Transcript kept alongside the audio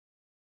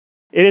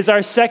It is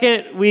our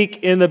second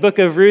week in the book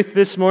of Ruth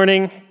this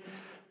morning.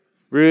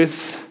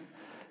 Ruth,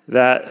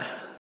 that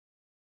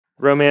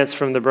romance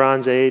from the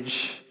Bronze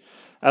Age.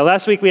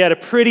 Last week we had a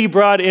pretty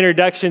broad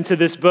introduction to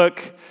this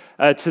book,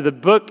 to the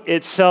book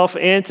itself,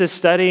 and to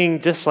studying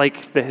just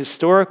like the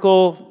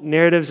historical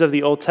narratives of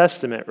the Old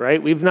Testament,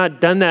 right? We've not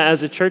done that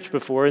as a church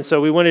before, and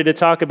so we wanted to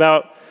talk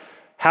about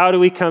how do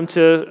we come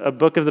to a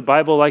book of the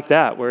Bible like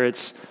that, where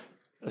it's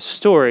a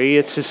story,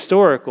 it's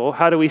historical,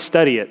 how do we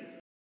study it?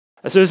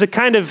 So it was a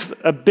kind of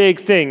a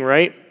big thing,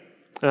 right?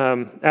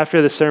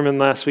 After the sermon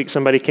last week,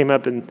 somebody came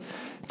up and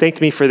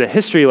thanked me for the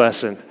history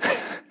lesson.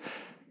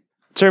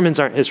 Sermons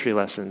aren't history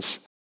lessons,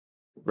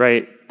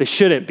 right? They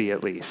shouldn't be,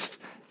 at least.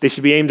 They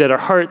should be aimed at our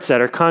hearts,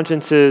 at our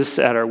consciences,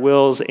 at our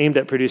wills, aimed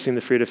at producing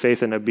the fruit of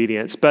faith and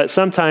obedience. But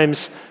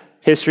sometimes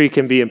history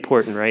can be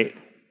important, right?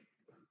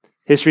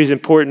 History is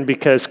important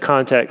because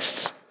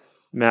context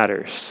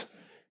matters.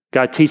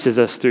 God teaches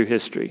us through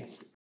history.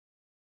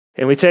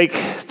 And we take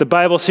the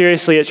Bible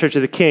seriously at Church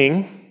of the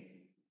King,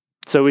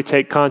 so we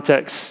take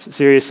context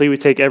seriously. We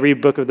take every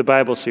book of the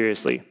Bible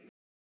seriously.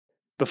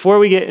 Before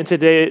we get into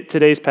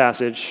today's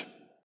passage,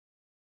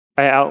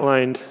 I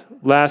outlined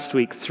last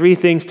week 3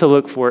 things to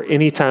look for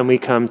anytime we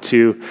come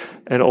to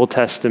an Old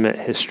Testament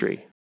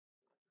history.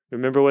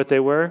 Remember what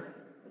they were?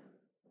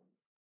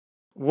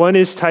 One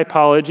is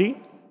typology,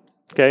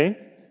 okay?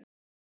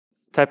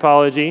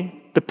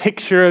 Typology, the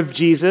picture of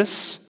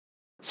Jesus.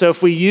 So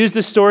if we use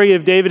the story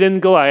of David and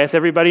Goliath,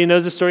 everybody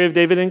knows the story of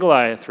David and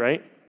Goliath,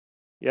 right?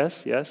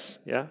 Yes,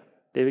 yeah.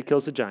 David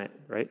kills the giant,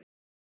 right?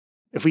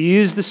 If we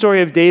use the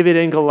story of David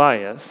and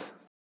Goliath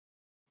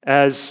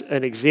as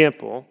an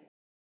example,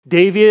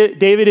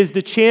 David is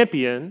the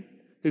champion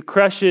who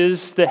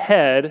crushes the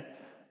head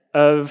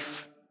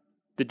of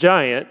the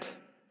giant,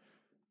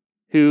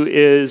 who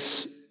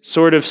is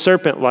sort of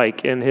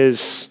serpent-like in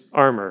his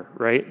armor,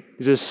 right?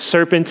 He's a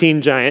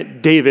serpentine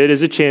giant. David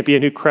is a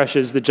champion who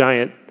crushes the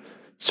giant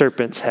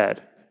serpent's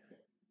head.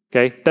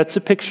 Okay? That's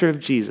a picture of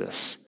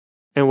Jesus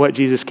and what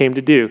Jesus came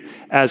to do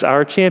as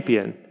our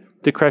champion,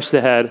 to crush the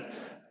head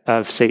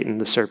of Satan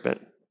the serpent.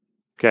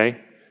 Okay?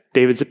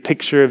 David's a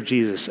picture of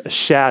Jesus, a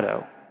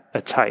shadow,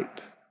 a type.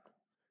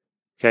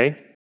 Okay?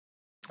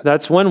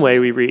 That's one way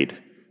we read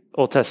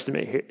Old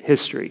Testament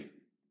history.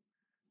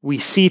 We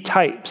see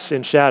types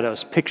and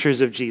shadows,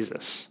 pictures of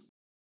Jesus.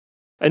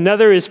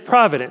 Another is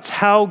providence,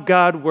 how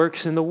God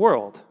works in the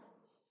world,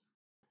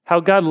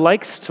 how God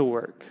likes to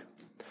work.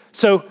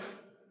 So,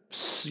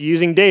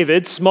 using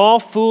David, small,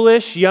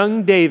 foolish,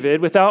 young David,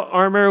 without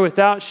armor,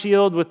 without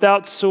shield,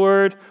 without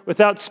sword,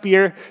 without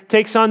spear,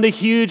 takes on the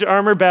huge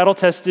armor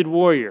battle-tested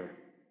warrior.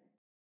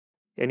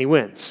 And he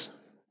wins.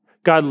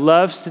 God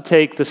loves to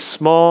take the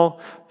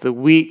small, the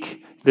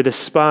weak, the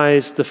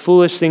despised, the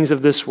foolish things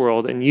of this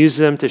world and use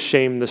them to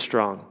shame the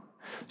strong,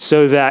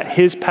 so that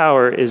his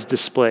power is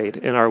displayed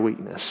in our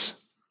weakness.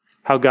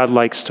 How God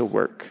likes to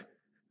work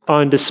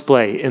on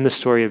display in the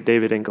story of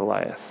David and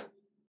Goliath.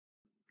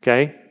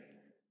 Okay?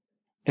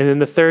 And then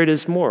the third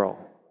is moral,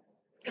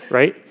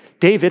 right?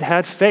 David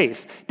had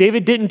faith.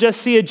 David didn't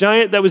just see a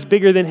giant that was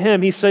bigger than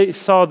him. He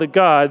saw the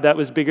God that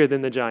was bigger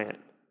than the giant,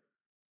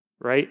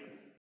 right?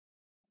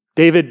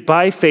 David,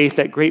 by faith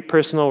at great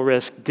personal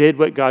risk, did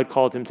what God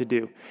called him to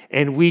do.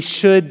 And we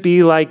should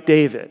be like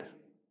David.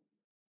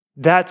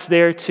 That's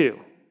there too.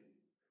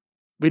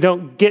 We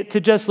don't get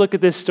to just look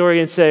at this story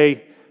and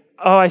say,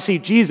 oh, I see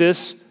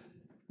Jesus.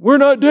 We're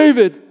not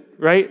David,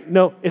 right?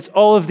 No, it's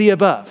all of the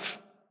above.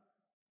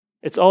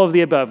 It's all of the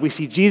above. We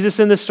see Jesus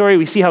in the story,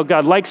 we see how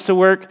God likes to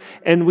work,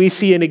 and we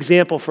see an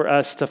example for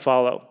us to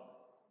follow.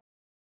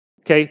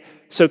 Okay,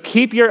 so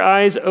keep your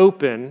eyes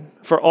open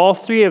for all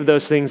 3 of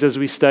those things as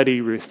we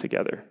study Ruth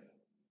together.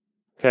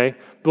 Okay,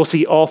 we'll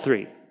see all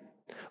 3.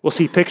 We'll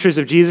see pictures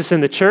of Jesus in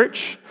the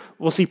church.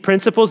 We'll see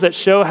principles that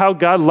show how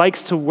God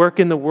likes to work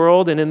in the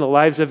world and in the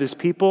lives of his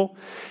people.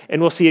 And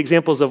we'll see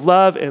examples of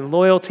love and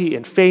loyalty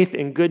and faith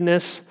and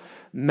goodness,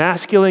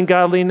 masculine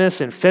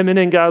godliness and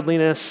feminine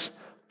godliness,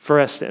 for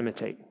us to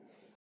imitate.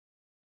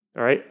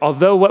 All right?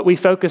 Although what we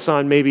focus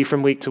on maybe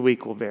from week to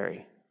week will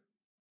vary.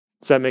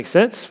 Does that make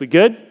sense? We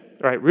good?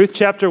 All right, Ruth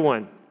chapter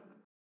 1.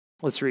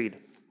 Let's read.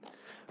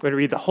 We're going to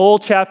read the whole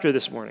chapter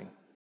this morning.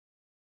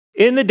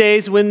 In the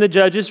days when the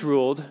judges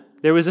ruled,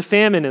 there was a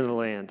famine in the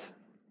land.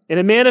 And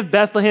a man of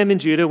Bethlehem in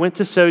Judah went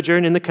to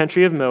sojourn in the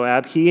country of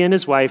Moab, he and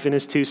his wife and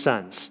his 2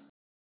 sons.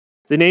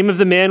 The name of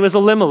the man was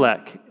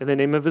Elimelech, and the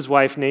name of his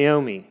wife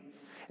Naomi.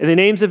 And the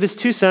names of his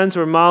 2 sons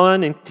were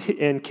Mahlon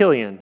and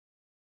Chilion.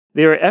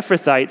 They were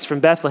Ephrathites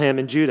from Bethlehem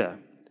in Judah.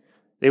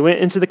 They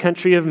went into the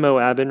country of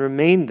Moab and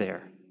remained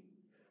there.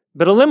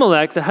 But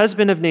Elimelech, the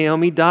husband of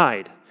Naomi,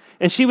 died,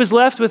 and she was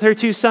left with her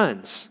 2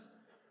 sons.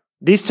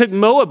 These took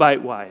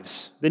Moabite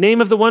wives. The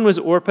name of the one was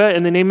Orpah,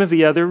 and the name of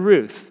the other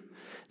Ruth.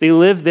 They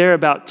lived there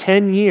about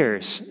 10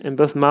 years, and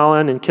both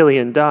Mahlon and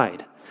Chilion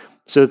died,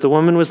 so that the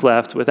woman was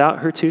left without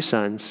her 2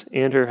 sons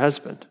and her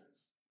husband.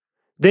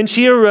 Then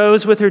she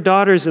arose with her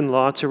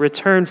daughters-in-law to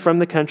return from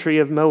the country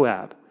of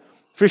Moab,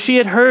 for she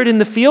had heard in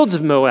the fields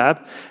of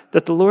Moab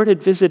that the Lord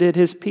had visited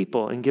his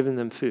people and given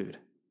them food.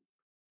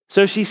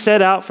 So she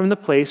set out from the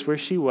place where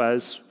she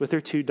was with her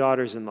 2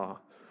 daughters-in-law.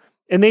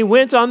 And they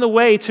went on the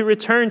way to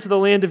return to the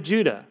land of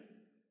Judah.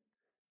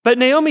 But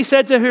Naomi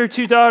said to her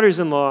 2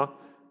 daughters-in-law,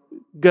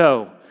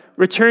 "Go,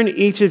 return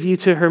each of you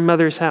to her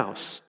mother's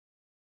house.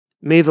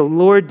 May the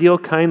Lord deal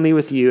kindly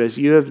with you as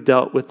you have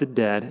dealt with the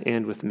dead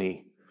and with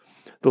me.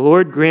 The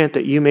Lord grant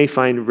that you may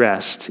find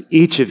rest,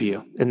 each of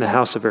you, in the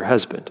house of her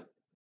husband."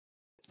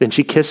 Then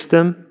she kissed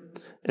them,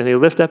 and they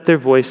lifted up their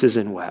voices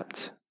and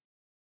wept.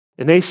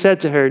 And they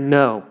said to her,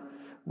 "No,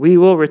 we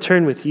will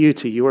return with you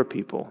to your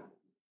people."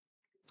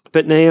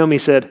 But Naomi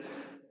said,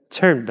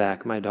 "Turn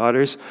back, my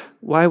daughters.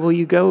 Why will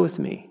you go with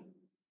me?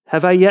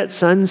 Have I yet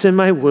sons in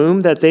my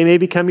womb that they may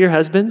become your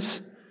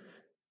husbands?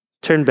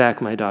 Turn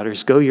back, my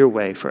daughters, go your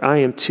way, for I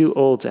am too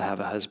old to have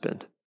a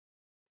husband.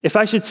 If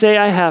I should say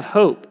I have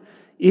hope,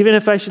 even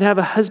if I should have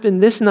a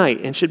husband this night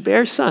and should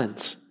bear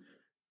sons,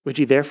 would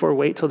you therefore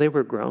wait till they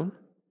were grown?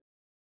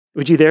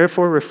 Would you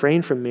therefore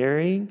refrain from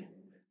marrying?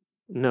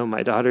 No,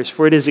 my daughters,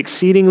 for it is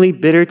exceedingly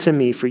bitter to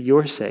me for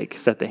your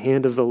sake that the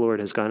hand of the Lord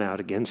has gone out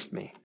against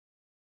me."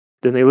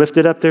 Then they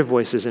lifted up their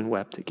voices and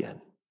wept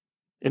again.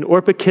 And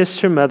Orpah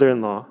kissed her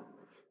mother-in-law,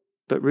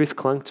 but Ruth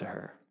clung to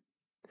her.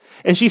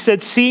 And she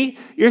said, "See,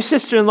 your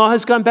sister-in-law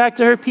has gone back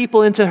to her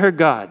people and to her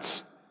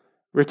gods.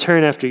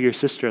 Return after your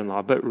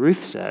sister-in-law." But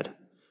Ruth said,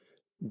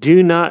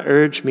 "Do not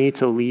urge me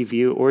to leave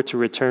you or to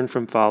return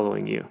from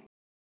following you.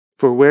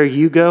 For where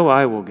you go,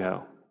 I will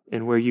go,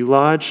 and where you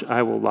lodge,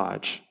 I will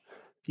lodge.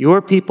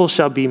 Your people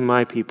shall be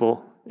my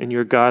people, and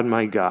your God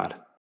my God.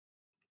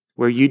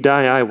 Where you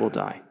die, I will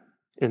die,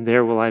 and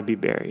there will I be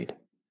buried.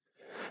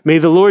 May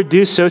the Lord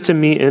do so to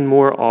me and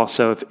more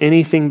also, if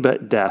anything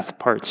but death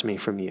parts me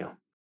from you."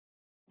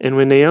 And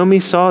when Naomi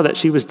saw that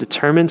she was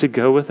determined to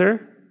go with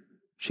her,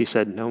 she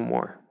said no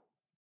more.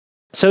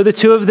 So the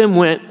 2 of them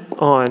went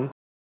on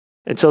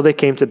until they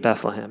came to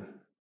Bethlehem.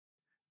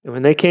 And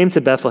when they came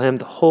to Bethlehem,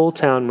 the whole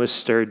town was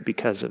stirred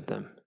because of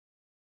them.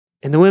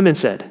 And the women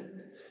said,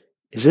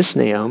 "Is this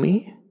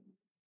Naomi?"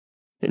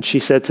 And she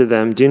said to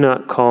them, "Do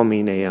not call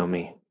me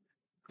Naomi.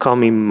 Call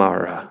me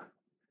Mara."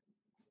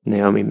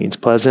 Naomi means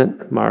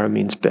pleasant, Mara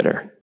means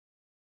bitter.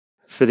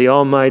 For the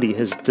Almighty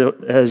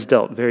has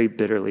dealt very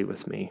bitterly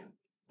with me.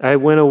 I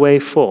went away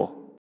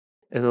full,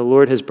 and the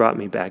Lord has brought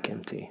me back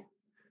empty.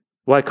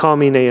 Why call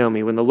me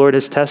Naomi when the Lord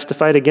has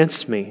testified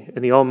against me,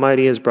 and the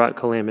Almighty has brought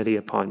calamity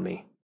upon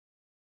me?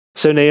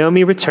 So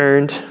Naomi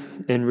returned,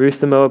 and Ruth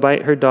the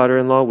Moabite, her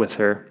daughter-in-law, with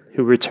her,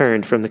 who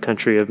returned from the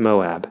country of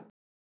Moab.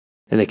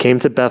 And they came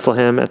to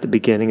Bethlehem at the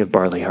beginning of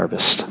barley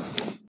harvest.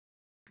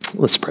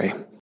 Let's pray.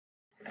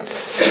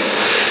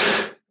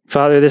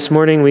 Father, this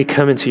morning we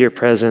come into your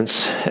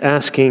presence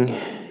asking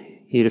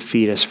you to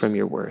feed us from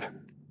your word.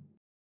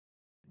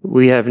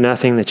 We have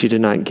nothing that you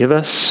did not give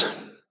us.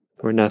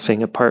 We're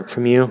nothing apart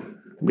from you.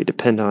 We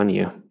depend on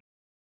you.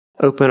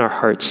 Open our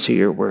hearts to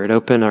your word.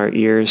 Open our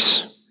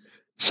ears.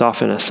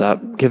 Soften us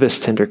up. Give us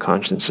tender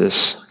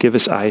consciences. Give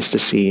us eyes to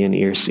see and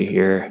ears to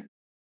hear.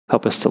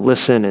 Help us to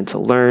listen and to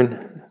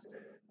learn,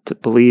 to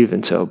believe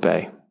and to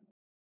obey.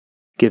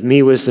 Give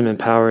me wisdom and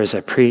power as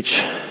I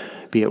preach.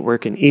 Be at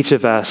work in each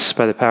of us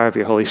by the power of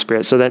your Holy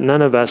Spirit, so that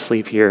none of us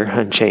leave here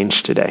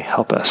unchanged today.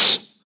 Help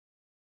us.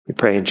 We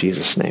pray in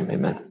Jesus' name,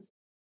 amen.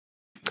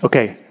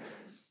 Okay,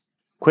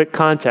 quick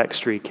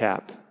context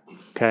recap,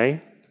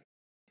 okay?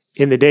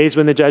 In the days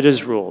when the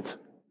judges ruled,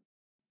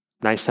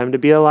 nice time to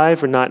be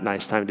alive or not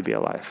nice time to be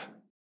alive?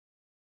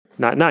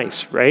 Not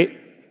nice, right?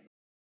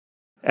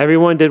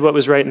 Everyone did what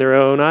was right in their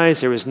own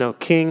eyes. There was no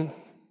king.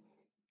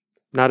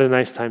 Not a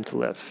nice time to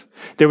live.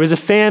 There was a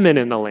famine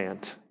in the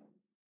land.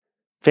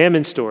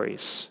 Famine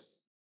stories.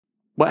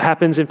 What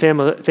happens in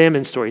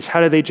famine stories?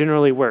 How do they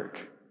generally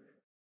work?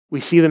 We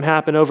see them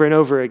happen over and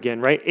over again,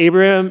 right?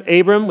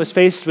 Abram was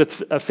faced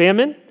with a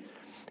famine.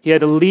 He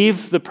had to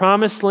leave the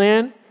promised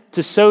land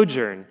to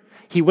sojourn.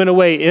 He went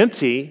away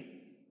empty.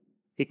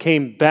 He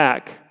came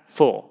back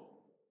full,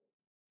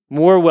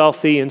 more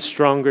wealthy and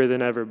stronger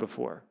than ever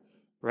before,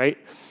 right?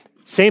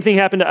 Same thing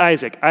happened to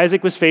Isaac.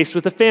 Isaac was faced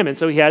with a famine,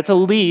 so he had to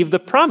leave the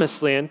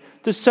promised land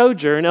to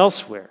sojourn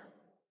elsewhere.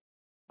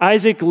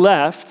 Isaac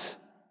left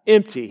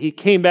empty. He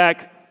came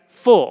back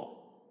full,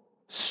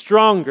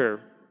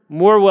 stronger,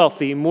 more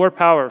wealthy, more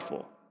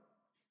powerful.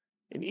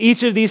 In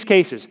each of these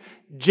cases,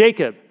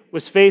 Jacob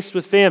was faced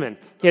with famine.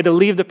 He had to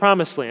leave the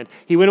promised land.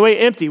 He went away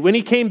empty. When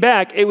he came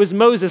back, it was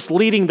Moses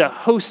leading the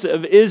hosts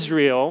of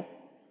Israel,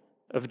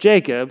 of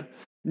Jacob,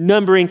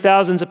 numbering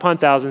thousands upon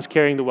thousands,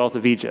 carrying the wealth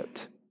of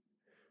Egypt.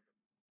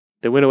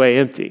 They went away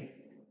empty.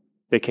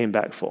 They came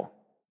back full.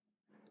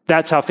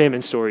 That's how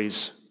famine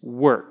stories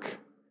work.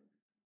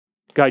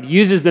 God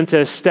uses them to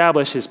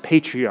establish his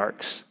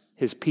patriarchs,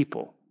 his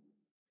people.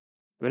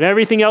 When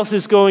everything else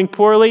is going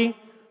poorly,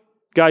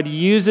 God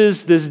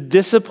uses this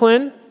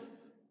discipline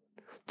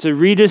to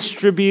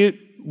redistribute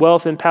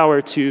wealth and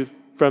power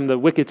from the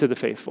wicked to the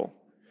faithful.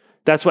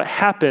 That's what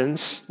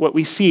happens, what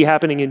we see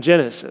happening in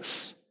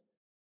Genesis.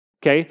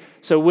 Okay?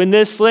 So when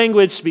this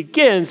language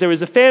begins, there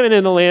was a famine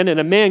in the land and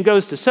a man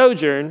goes to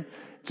sojourn,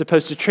 it's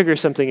supposed to trigger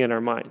something in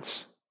our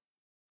minds.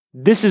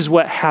 This is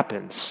what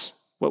happens,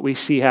 what we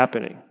see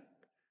happening.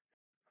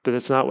 But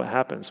that's not what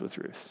happens with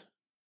Ruth.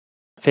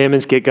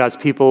 Famines get God's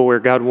people where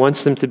God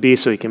wants them to be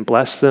so he can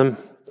bless them.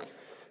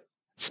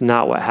 It's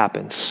not what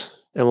happens.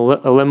 And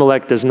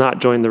Elimelech does not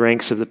join the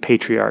ranks of the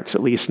patriarchs,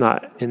 at least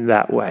not in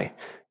that way.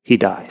 He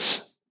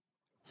dies.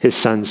 His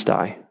sons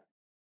die.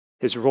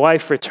 His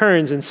wife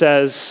returns and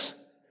says,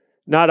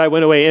 not I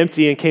went away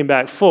empty and came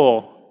back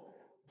full,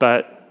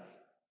 but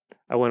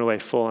I went away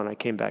full and I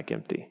came back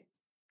empty.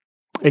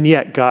 And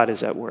yet God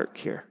is at work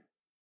here.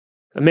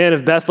 A man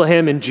of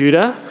Bethlehem in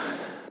Judah,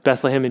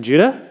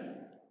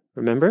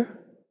 remember?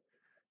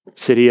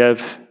 City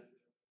of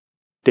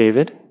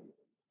David,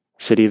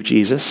 city of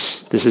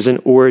Jesus. This is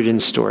an origin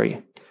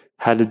story.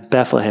 How did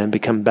Bethlehem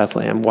become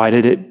Bethlehem? Why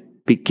did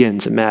it begin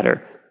to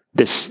matter?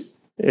 This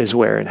is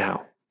where and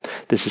how.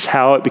 This is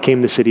how it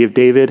became the city of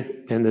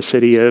David and the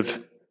city of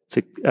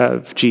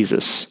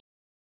Jesus.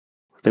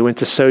 They went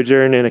to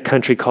sojourn in a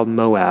country called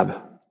Moab.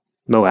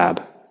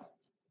 Moab.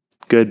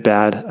 Good,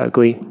 bad,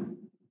 ugly.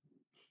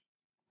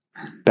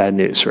 Bad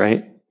news,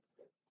 right?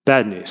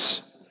 Bad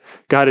news.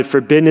 God had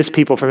forbidden his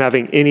people from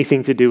having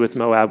anything to do with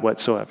Moab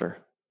whatsoever.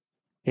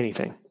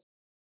 Anything.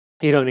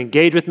 You don't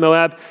engage with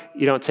Moab.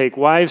 You don't take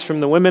wives from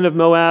the women of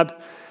Moab.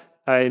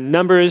 In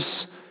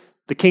Numbers,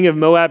 the king of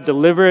Moab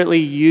deliberately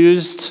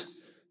used,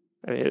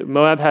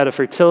 Moab had a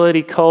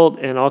fertility cult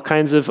and all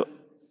kinds of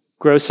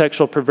gross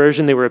sexual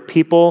perversion. They were a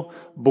people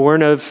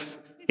born of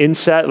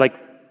incest,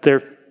 like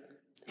their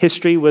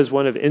history was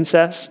one of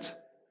incest.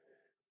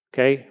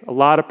 Okay, a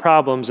lot of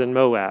problems in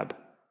Moab,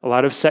 a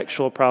lot of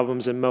sexual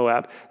problems in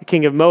Moab. The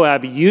king of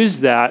Moab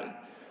used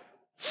that,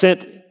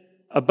 sent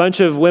a bunch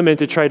of women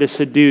to try to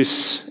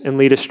seduce and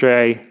lead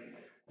astray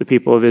the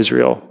people of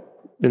Israel.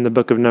 In the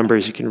book of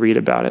Numbers, you can read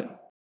about it.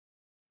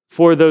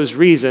 For those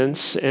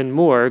reasons and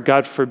more,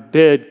 God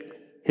forbid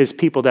his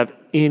people to have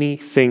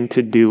anything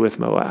to do with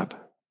Moab.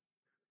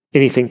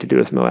 Anything to do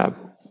with Moab.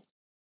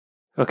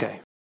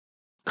 Okay,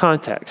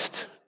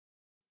 context,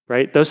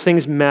 right? Those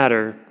things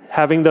matter.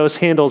 Having those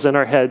handles in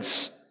our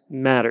heads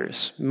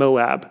matters.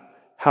 Moab,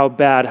 how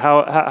bad,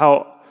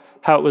 how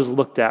it was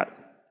looked at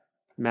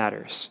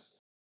matters.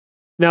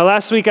 Now,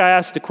 last week I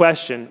asked a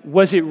question.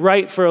 Was it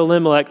right for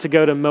Elimelech to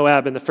go to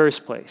Moab in the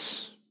first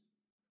place?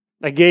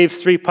 I gave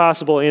 3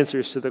 possible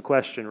answers to the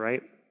question,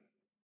 right?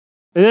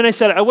 And then I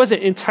said I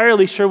wasn't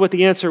entirely sure what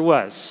the answer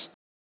was.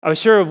 I was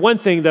sure of one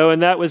thing, though,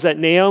 and that was that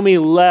Naomi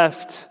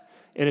left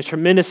in a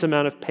tremendous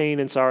amount of pain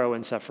and sorrow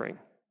and suffering.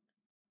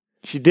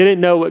 She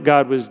didn't know what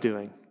God was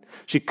doing.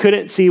 She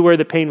couldn't see where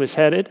the pain was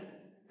headed.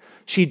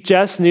 She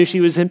just knew she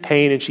was in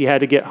pain and she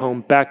had to get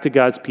home, back to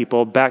God's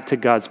people, back to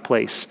God's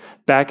place,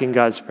 back in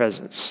God's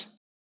presence.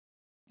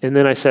 And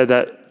then I said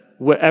that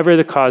whatever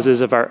the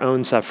causes of our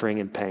own suffering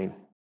and pain,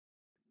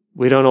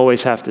 we don't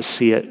always have to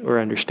see it or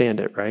understand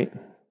it, right?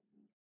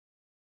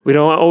 We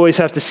don't always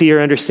have to see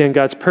or understand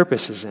God's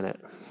purposes in it.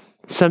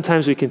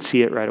 Sometimes we can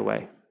see it right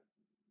away.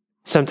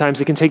 Sometimes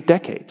it can take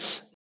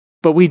decades.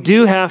 But we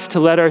do have to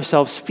let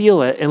ourselves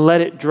feel it and let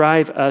it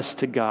drive us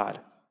to God,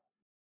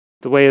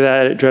 the way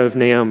that it drove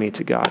Naomi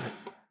to God.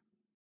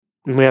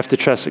 And we have to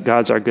trust that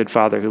God's our good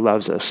Father who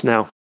loves us.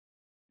 Now,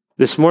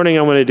 this morning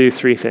I want to do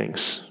 3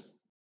 things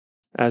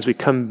as we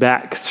come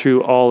back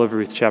through all of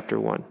Ruth chapter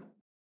 1.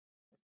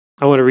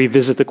 I want to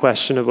revisit the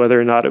question of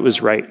whether or not it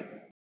was right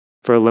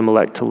for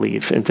Elimelech to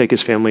leave and take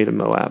his family to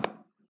Moab.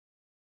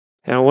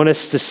 And I want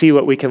us to see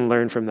what we can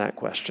learn from that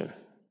question.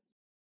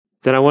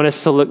 Then I want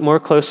us to look more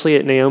closely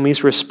at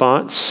Naomi's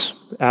response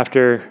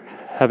after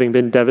having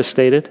been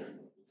devastated.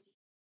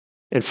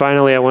 And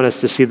finally, I want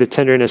us to see the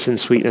tenderness and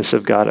sweetness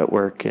of God at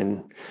work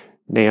in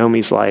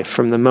Naomi's life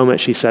from the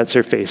moment she sets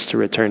her face to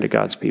return to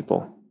God's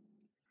people.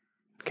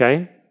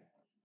 Okay?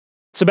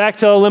 So back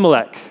to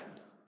Elimelech.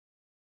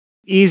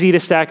 Easy to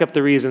stack up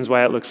the reasons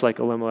why it looks like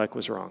Elimelech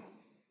was wrong.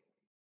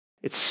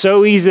 It's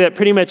so easy that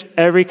pretty much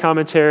every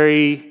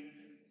commentary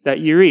that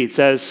you read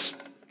says,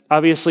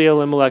 obviously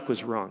Elimelech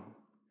was wrong.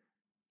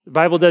 The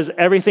Bible does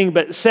everything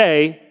but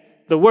say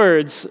the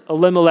words,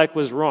 Elimelech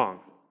was wrong.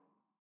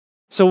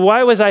 So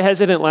why was I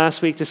hesitant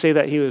last week to say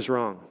that he was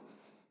wrong?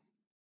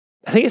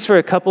 I think it's for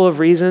a couple of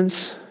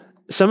reasons.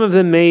 Some of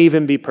them may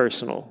even be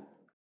personal.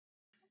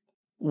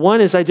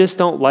 One is I just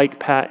don't like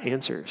pat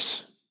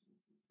answers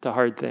to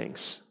hard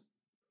things.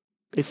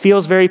 It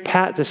feels very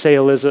pat to say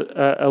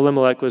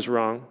Elimelech was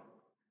wrong,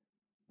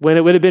 when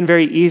it would have been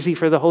very easy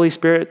for the Holy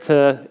Spirit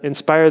to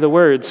inspire the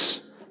words,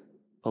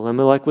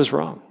 Elimelech was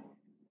wrong.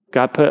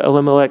 God put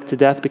Elimelech to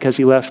death because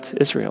he left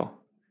Israel.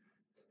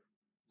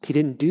 He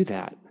didn't do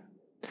that.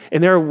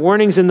 And there are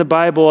warnings in the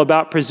Bible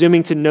about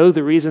presuming to know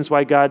the reasons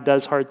why God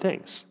does hard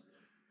things.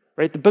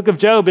 Right? The book of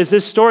Job is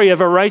this story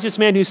of a righteous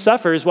man who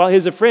suffers while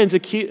his friends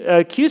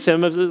accuse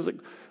him of,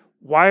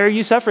 why are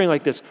you suffering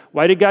like this?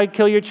 Why did God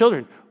kill your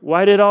children?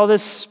 Why did all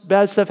this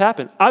bad stuff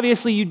happen?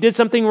 Obviously, you did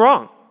something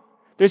wrong.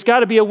 There's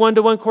got to be a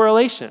 1-to-1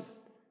 correlation.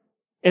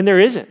 And there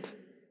isn't.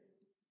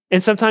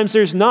 And sometimes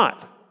there's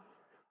not.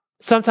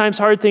 Sometimes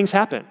hard things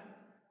happen.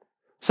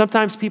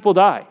 Sometimes people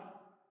die.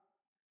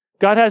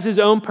 God has his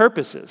own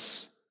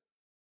purposes.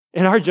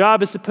 And our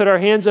job is to put our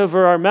hands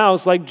over our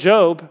mouths like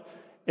Job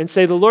and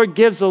say, the Lord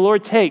gives, the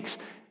Lord takes.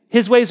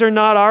 His ways are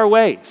not our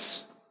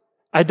ways.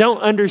 I don't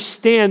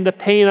understand the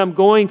pain I'm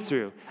going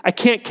through. I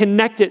can't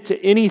connect it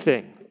to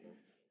anything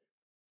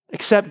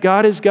except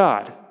God is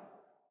God.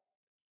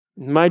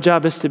 My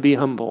job is to be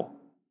humble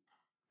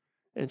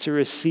and to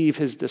receive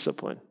his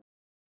discipline.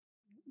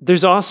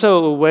 There's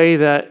also a way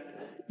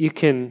that you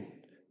can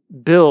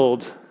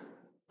build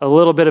a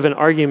little bit of an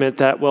argument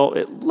that, well,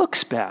 it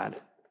looks bad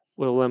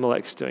what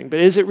Elimelech's doing, but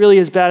is it really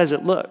as bad as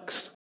it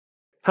looks?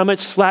 How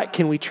much slack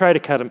can we try to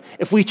cut him?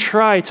 If we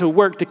try to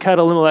work to cut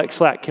Elimelech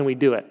slack, can we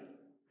do it?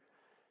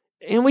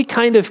 And we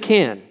kind of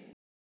can,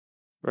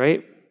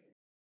 right?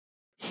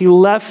 He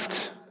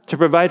left to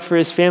provide for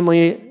his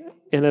family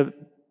in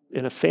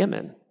a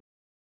famine.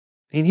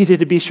 He needed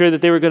to be sure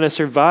that they were going to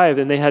survive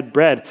and they had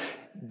bread.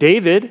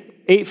 David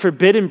ate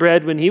forbidden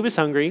bread when he was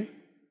hungry.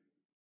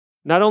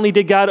 Not only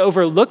did God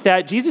overlook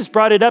that, Jesus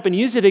brought it up and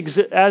used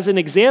it as an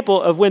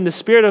example of when the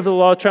spirit of the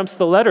law trumps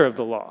the letter of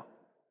the law.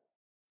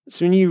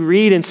 So when you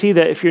read and see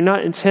that if you're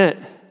not intent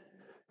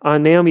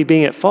on Naomi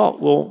being at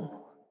fault,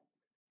 well,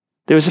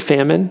 there was a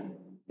famine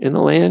in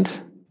the land.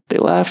 They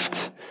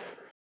left.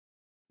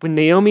 When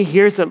Naomi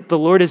hears that the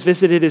Lord has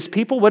visited his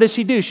people, what does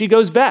she do? She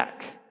goes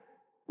back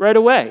right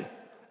away.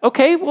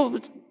 Okay, well,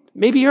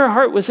 maybe her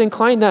heart was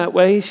inclined that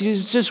way. She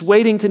was just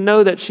waiting to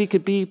know that she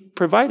could be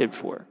provided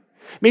for.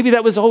 Maybe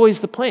that was always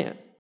the plan.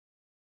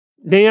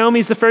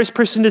 Naomi's the first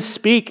person to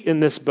speak in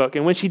this book,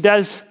 and when she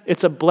does,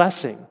 it's a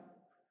blessing.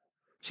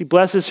 She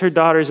blesses her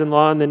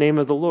daughters-in-law in the name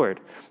of the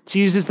Lord. She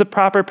uses the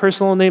proper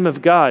personal name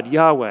of God,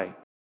 Yahweh.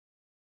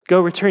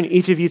 Go return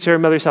each of you to her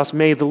mother's house.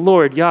 May the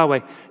Lord, Yahweh,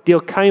 deal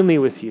kindly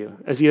with you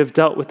as you have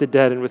dealt with the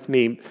dead and with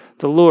me.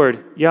 The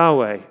Lord,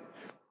 Yahweh,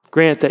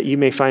 grant that you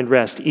may find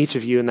rest, each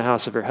of you in the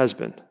house of her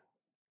husband.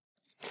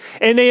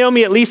 And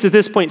Naomi, at least at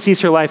this point,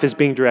 sees her life as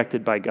being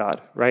directed by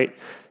God, right?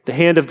 The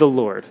hand of the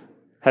Lord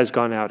has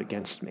gone out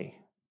against me.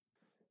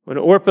 When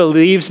Orpah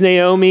leaves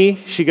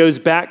Naomi, she goes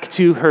back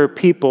to her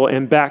people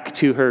and back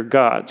to her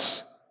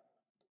gods,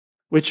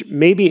 which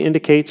maybe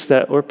indicates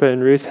that Orpah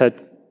and Ruth had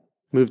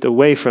moved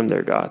away from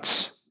their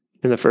gods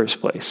in the first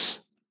place.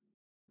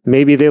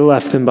 Maybe they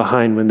left them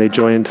behind when they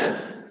joined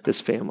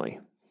this family.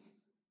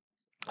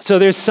 So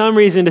there's some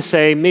reason to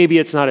say maybe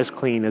it's not as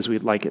clean as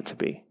we'd like it to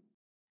be.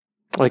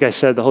 Like I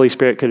said, the Holy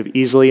Spirit could have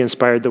easily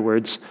inspired the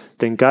words,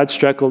 then God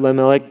struck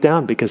Elimelech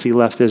down because he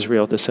left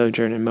Israel to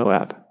sojourn in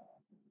Moab.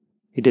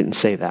 He didn't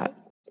say that.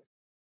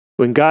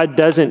 When God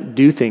doesn't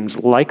do things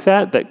like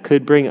that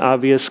could bring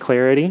obvious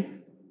clarity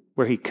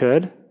where he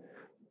could,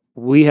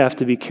 we have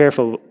to be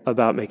careful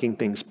about making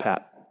things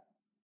pat.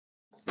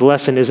 The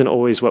lesson isn't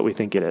always what we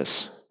think it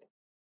is.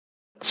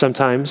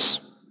 Sometimes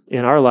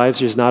in our lives,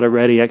 there's not a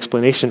ready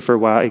explanation for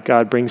why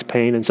God brings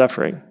pain and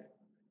suffering.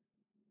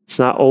 It's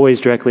not always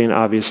directly and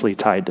obviously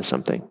tied to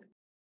something.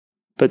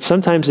 But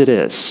sometimes it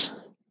is.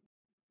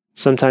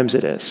 Sometimes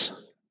it is.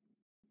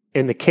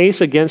 And the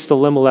case against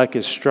Elimelech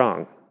is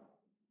strong.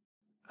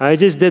 I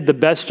just did the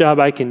best job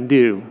I can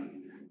do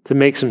to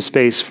make some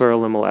space for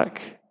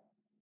Elimelech.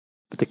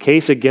 But the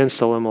case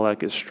against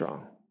Elimelech is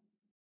strong.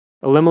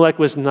 Elimelech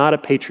was not a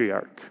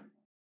patriarch.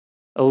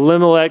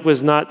 Elimelech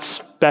was not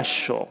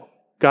special.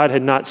 God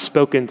had not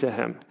spoken to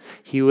him.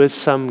 He was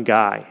some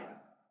guy.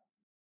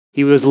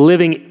 He was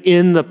living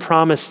in the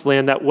promised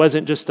land that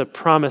wasn't just a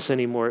promise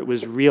anymore. It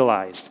was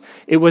realized.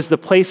 It was the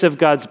place of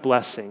God's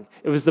blessing.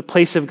 It was the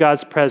place of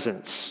God's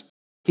presence.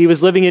 He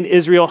was living in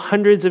Israel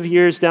hundreds of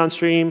years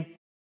downstream,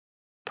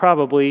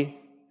 probably,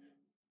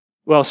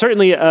 well,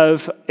 certainly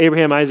of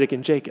Abraham, Isaac,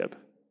 and Jacob,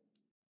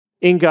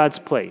 in God's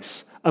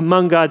place,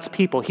 among God's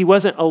people. He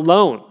wasn't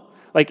alone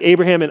like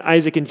Abraham and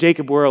Isaac and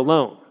Jacob were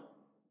alone.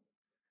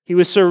 He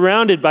was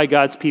surrounded by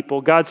God's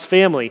people, God's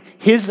family,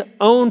 his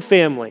own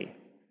family.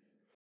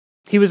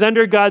 He was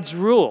under God's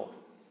rule.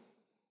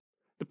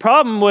 The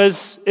problem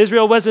was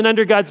Israel wasn't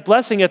under God's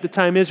blessing at the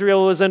time.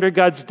 Israel was under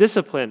God's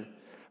discipline.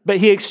 But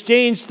he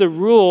exchanged the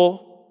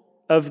rule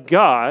of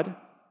God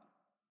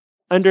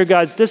under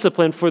God's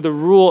discipline for the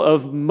rule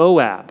of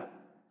Moab,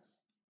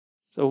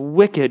 a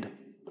wicked,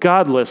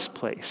 godless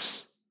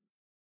place.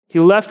 He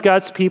left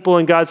God's people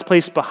and God's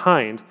place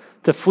behind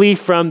to flee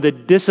from the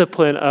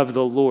discipline of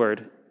the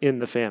Lord in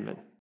the famine.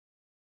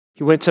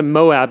 He went to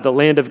Moab, the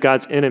land of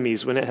God's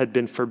enemies, when it had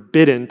been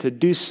forbidden to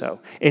do so.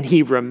 And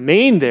he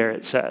remained there,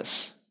 it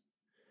says.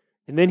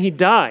 And then he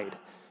died.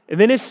 And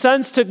then his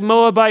sons took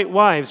Moabite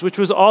wives, which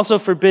was also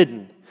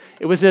forbidden.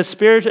 It was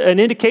an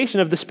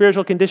indication of the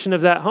spiritual condition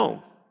of that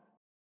home.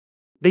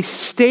 They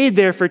stayed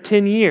there for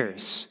 10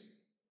 years.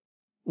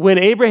 When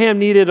Abraham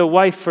needed a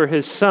wife for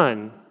his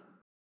son,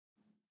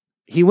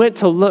 he went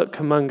to look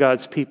among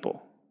God's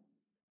people.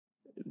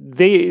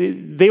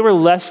 They were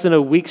less than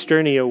a week's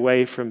journey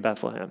away from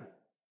Bethlehem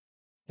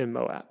in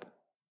Moab.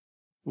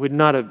 Would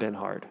not have been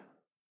hard.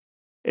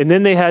 And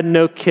then they had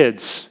no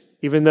kids,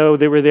 even though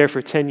they were there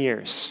for 10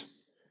 years.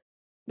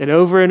 And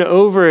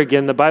over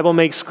again, the Bible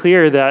makes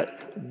clear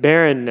that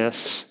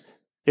barrenness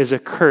is a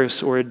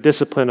curse or a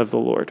discipline of the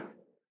Lord.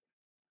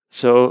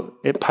 So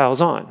it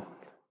piles on.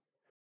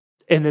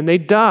 And then they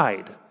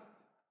died.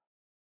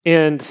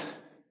 And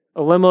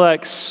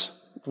Elimelech's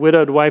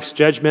widowed wife's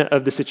judgment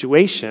of the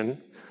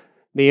situation,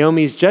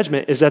 Naomi's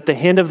judgment, is that the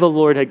hand of the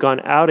Lord had gone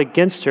out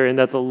against her and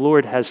that the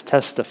Lord has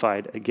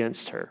testified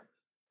against her.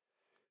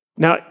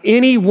 Now,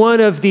 any one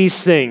of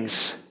these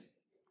things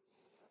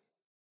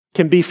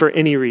can be for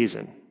any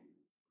reason.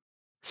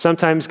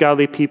 Sometimes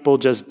godly people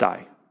just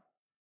die.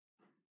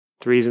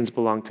 The reasons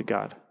belong to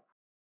God.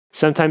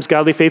 Sometimes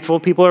godly,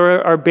 faithful people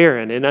are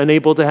barren and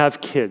unable to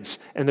have kids,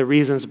 and the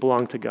reasons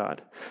belong to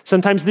God.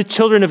 Sometimes the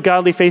children of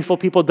godly, faithful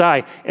people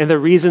die, and the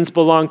reasons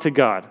belong to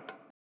God.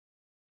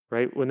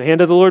 Right? When the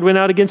hand of the Lord went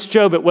out against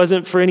Job, it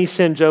wasn't for any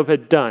sin Job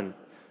had done.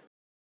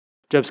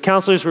 Job's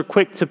counselors were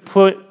quick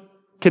to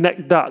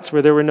connect dots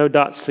where there were no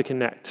dots to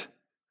connect.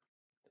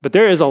 But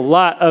there is a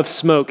lot of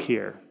smoke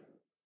here.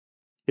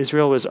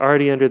 Israel was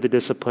already under the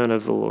discipline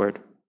of the Lord.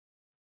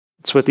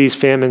 It's what these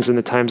famines in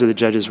the times of the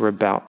judges were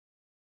about.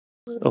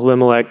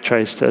 Elimelech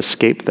tries to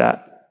escape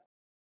that,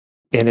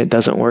 and it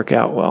doesn't work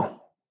out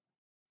well.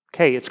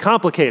 Okay, it's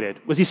complicated.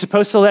 Was he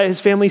supposed to let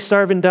his family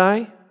starve and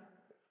die?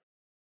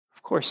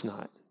 Of course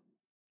not.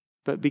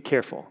 But be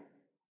careful.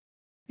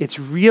 It's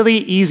really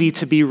easy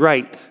to be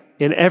right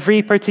in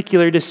every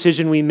particular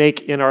decision we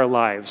make in our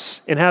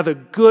lives and have a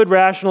good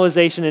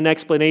rationalization and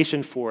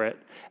explanation for it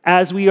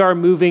as we are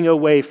moving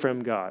away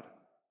from God.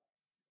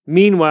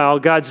 Meanwhile,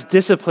 God's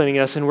disciplining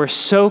us, and we're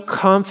so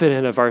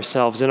confident of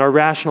ourselves and our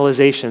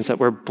rationalizations that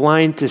we're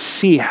blind to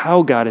see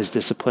how God is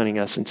disciplining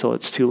us until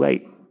it's too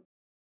late.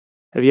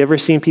 Have you ever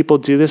seen people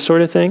do this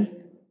sort of thing?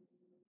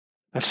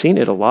 I've seen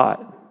it a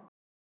lot.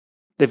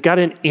 They've got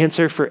an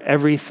answer for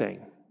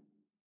everything,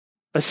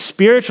 a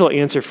spiritual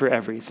answer for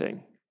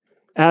everything,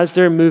 as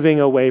they're moving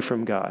away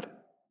from God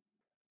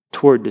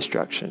toward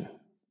destruction.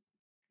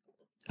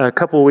 A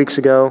couple of weeks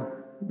ago,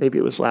 maybe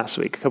it was last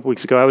week, a couple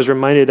weeks ago, I was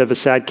reminded of a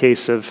sad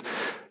case of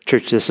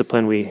church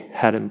discipline we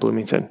had in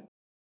Bloomington.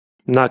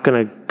 I'm not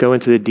going to go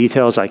into the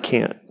details. I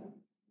can't.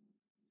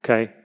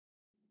 Okay?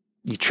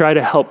 You try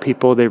to help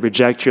people. They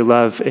reject your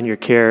love and your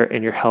care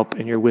and your help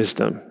and your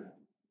wisdom.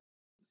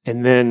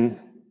 And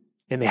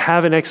they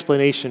have an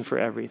explanation for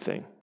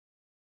everything.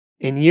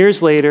 And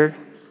years later,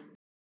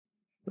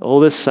 the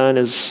oldest son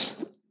is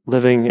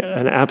living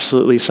an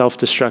absolutely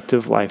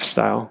self-destructive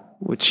lifestyle,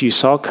 which you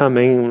saw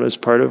coming and was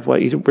part of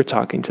what you were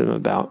talking to them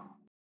about.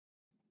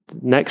 The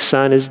next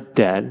son is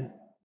dead,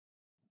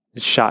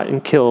 is shot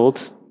and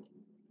killed,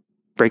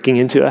 breaking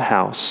into a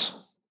house.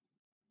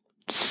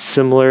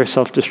 Similar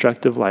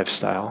self-destructive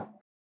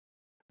lifestyle.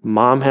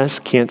 Mom has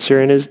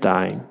cancer and is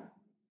dying.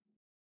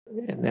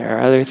 And there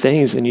are other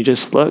things, and you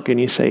just look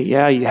and you say,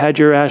 yeah, you had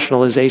your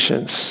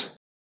rationalizations.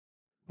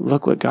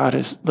 Look what God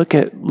is,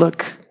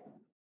 look.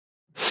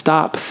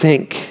 Stop,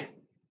 think.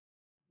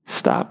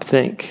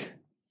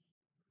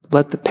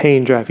 Let the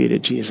pain drive you to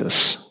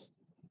Jesus.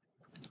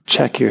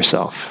 Check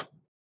yourself.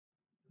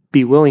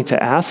 Be willing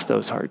to ask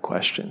those hard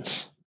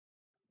questions.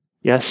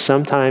 Yes,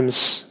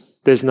 sometimes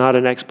there's not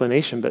an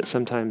explanation, but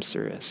sometimes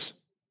there is.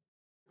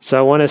 So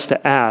I want us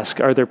to ask,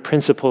 are there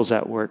principles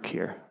at work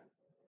here?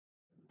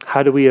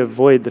 How do we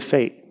avoid the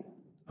fate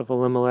of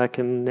Elimelech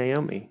and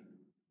Naomi?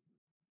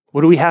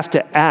 What do we have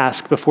to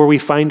ask before we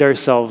find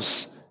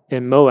ourselves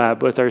in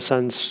Moab with our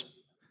sons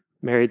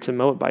married to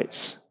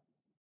Moabites?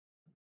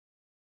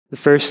 The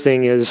first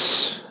thing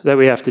is that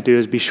we have to do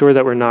is be sure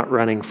that we're not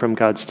running from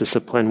God's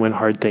discipline when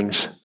hard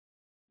things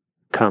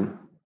come,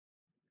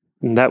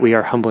 and that we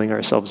are humbling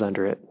ourselves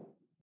under it.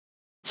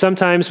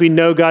 Sometimes we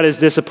know God is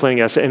disciplining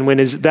us, and when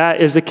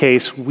that is the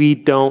case, we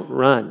don't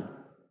run.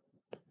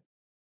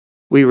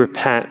 We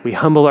repent. We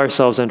humble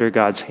ourselves under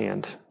God's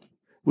hand.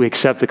 We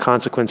accept the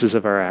consequences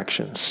of our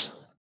actions.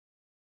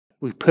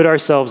 We put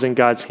ourselves in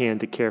God's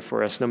hand to care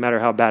for us, no matter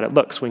how bad it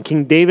looks. When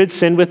King David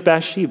sinned with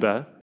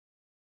Bathsheba,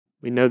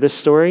 we know this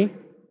story.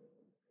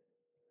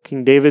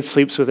 King David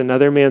sleeps with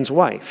another man's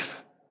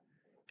wife.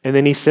 And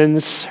then he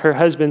sends her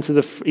husband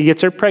he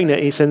gets her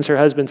pregnant. He sends her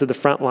husband to the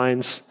front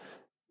lines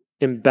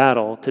in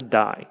battle to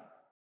die.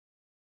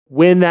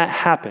 When that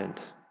happened,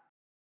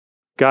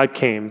 God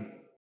came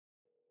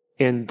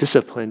and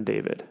disciplined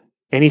David.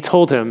 And he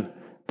told him,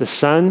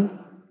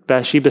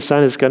 Bathsheba's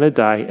son is going to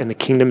die and the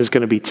kingdom is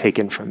going to be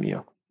taken from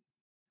you.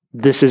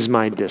 This is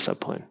my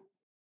discipline.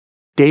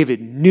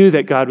 David knew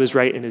that God was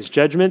right in his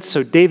judgments,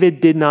 so David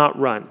did not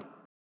run.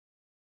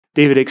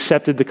 David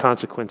accepted the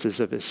consequences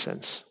of his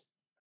sins.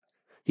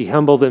 He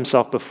humbled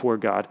himself before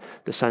God.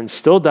 The son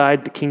still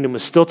died. The kingdom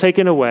was still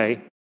taken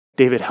away.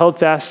 David held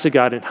fast to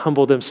God and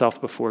humbled himself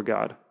before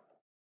God.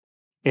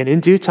 And in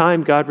due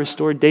time, God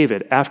restored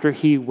David after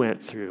he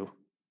went through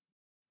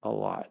a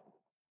lot.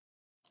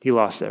 He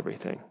lost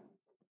everything.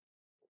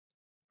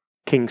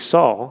 King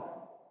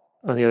Saul,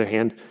 on the other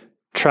hand,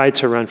 tried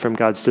to run from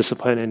God's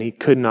discipline, and he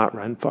could not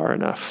run far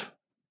enough.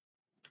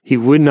 He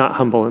would not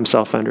humble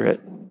himself under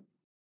it.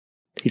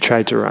 He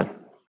tried to run.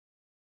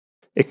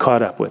 It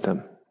caught up with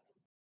him.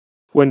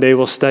 One day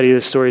we'll study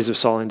the stories of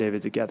Saul and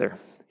David together.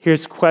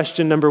 Here's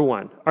question number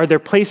 1. Are there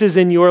places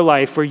in your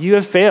life where you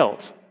have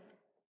failed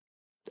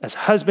as a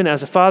husband,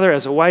 as a father,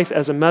 as a wife,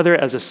 as a mother,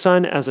 as a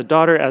son, as a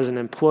daughter, as an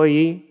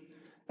employee,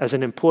 as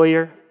an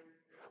employer,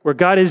 where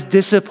God is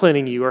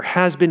disciplining you or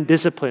has been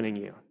disciplining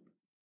you,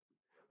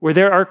 where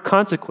there are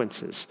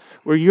consequences,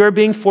 where you're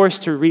being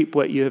forced to reap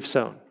what you have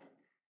sown.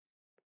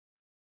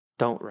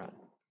 Don't run.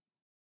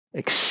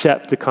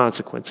 Accept the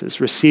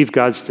consequences. Receive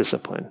God's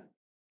discipline.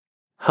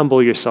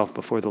 Humble yourself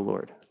before the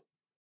Lord.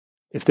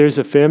 If there's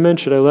a famine,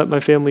 should I let my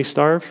family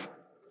starve?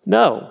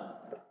 No.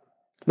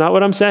 Not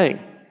what I'm saying.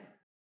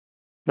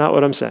 Not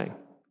what I'm saying.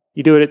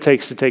 You do what it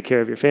takes to take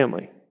care of your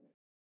family.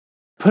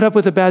 Put up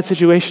with a bad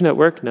situation at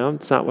work? No,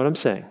 it's not what I'm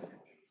saying.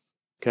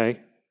 Okay?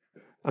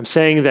 I'm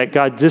saying that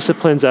God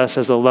disciplines us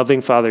as a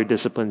loving father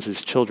disciplines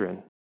his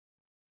children.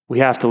 We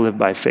have to live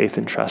by faith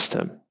and trust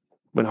him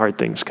when hard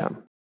things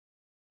come.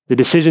 The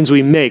decisions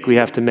we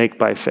have to make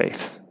by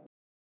faith,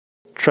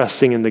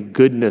 trusting in the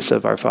goodness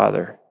of our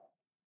Father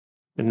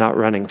and not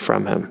running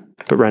from him,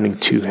 but running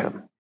to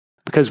him.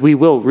 Because we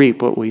will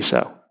reap what we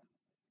sow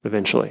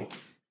eventually.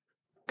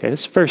 Okay,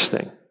 that's the first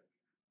thing.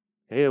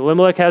 Okay,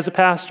 Elimelech has a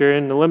pastor,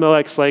 and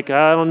Elimelech's like,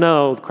 I don't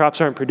know, the crops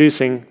aren't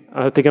producing.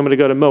 I think I'm going to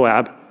go to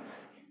Moab.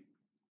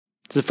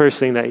 It's the first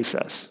thing that he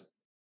says.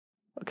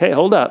 Okay,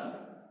 hold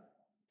up.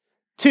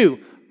 2,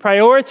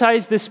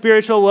 prioritize the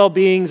spiritual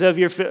well-being of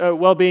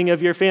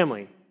your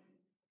family.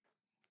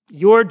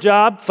 Your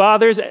job,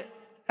 fathers,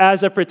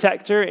 as a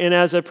protector and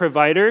as a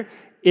provider,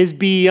 is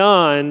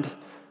beyond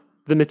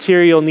the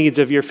material needs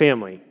of your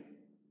family.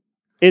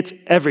 It's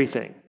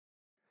everything.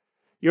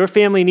 Your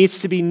family needs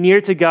to be near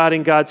to God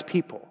and God's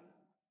people.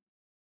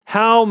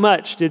 How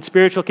much did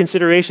spiritual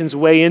considerations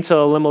weigh into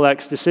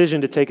Elimelech's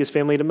decision to take his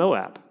family to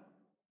Moab?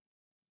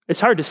 It's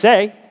hard to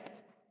say.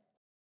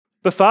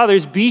 But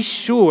fathers, be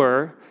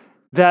sure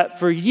that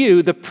for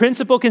you, the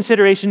principal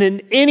consideration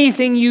in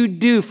anything you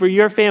do for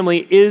your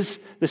family is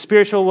the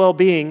spiritual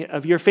well-being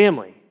of your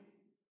family.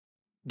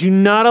 Do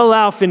not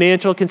allow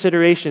financial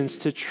considerations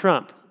to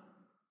trump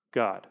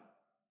God.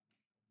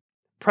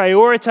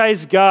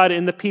 Prioritize God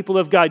and the people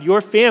of God.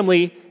 Your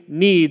family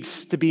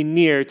needs to be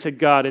near to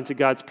God and to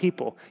God's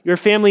people. Your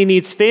family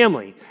needs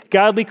family,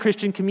 godly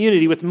Christian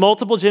community with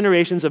multiple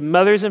generations of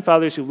mothers and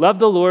fathers who love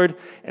the Lord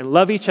and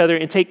love each other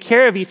and take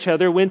care of each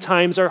other when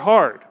times are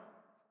hard.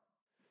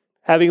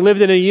 Having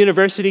lived in a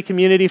university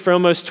community for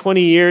almost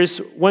 20 years,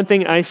 one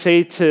thing I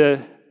say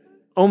to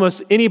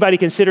almost anybody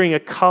considering a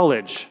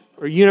college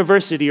or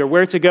university or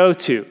where to go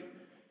to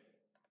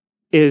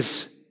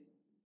is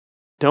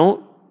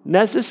don't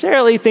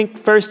necessarily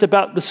think first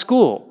about the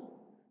school.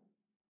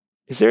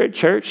 Is there a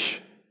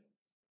church?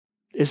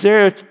 Is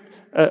there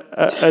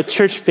a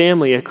church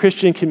family, a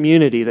Christian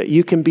community that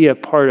you can be a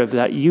part of,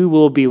 that you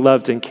will be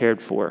loved and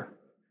cared for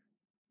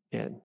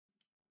in?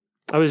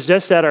 I was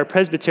just at our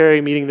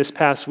presbytery meeting this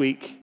past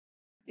week,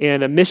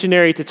 and a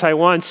missionary to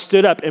Taiwan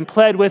stood up and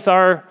pled with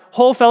our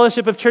whole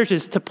fellowship of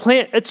churches to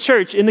plant a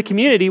church in the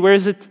community where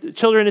his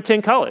children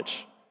attend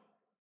college.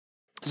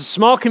 It's a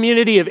small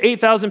community of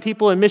 8,000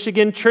 people in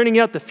Michigan, churning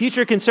out the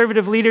future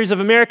conservative leaders of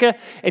America,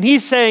 and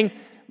he's saying,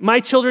 my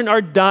children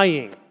are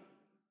dying.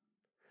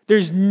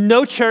 There's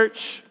no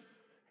church.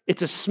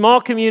 It's a small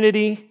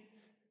community.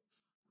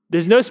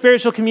 There's no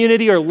spiritual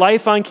community or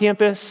life on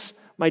campus.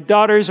 My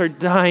daughters are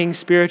dying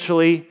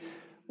spiritually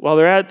while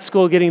they're at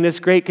school getting this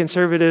great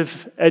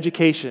conservative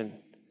education.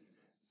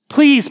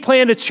 Please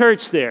plant a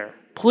church there.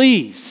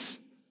 Please.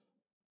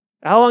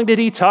 How long did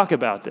he talk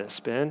about this,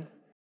 Ben?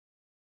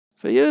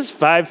 It was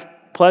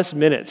 5+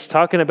 minutes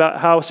talking about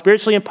how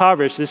spiritually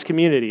impoverished this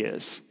community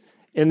is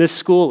and this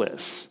school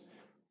is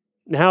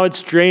and how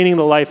it's draining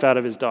the life out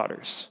of his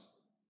daughters.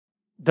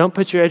 Don't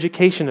put your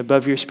education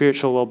above your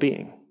spiritual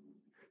well-being.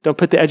 Don't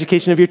put the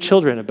education of your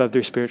children above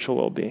their spiritual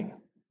well-being.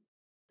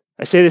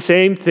 I say the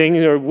same thing,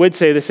 or would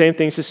say the same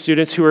things to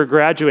students who are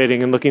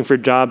graduating and looking for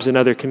jobs in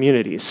other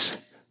communities.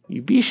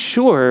 You be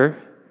sure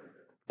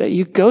that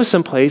you go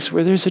someplace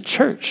where there's a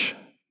church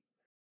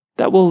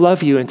that will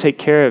love you and take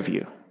care of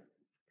you.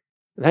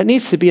 That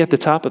needs to be at the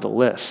top of the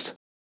list.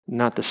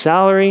 Not the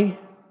salary,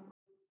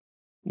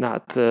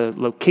 not the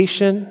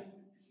location.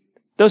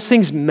 Those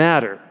things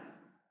matter,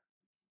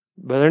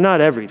 but they're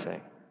not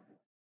everything.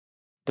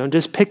 Don't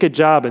just pick a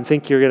job and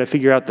think you're going to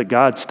figure out the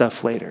God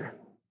stuff later.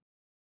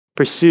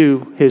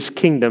 Pursue his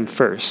kingdom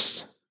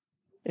first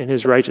and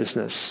his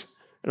righteousness,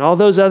 and all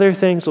those other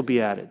things will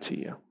be added to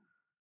you.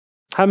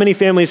 How many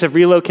families have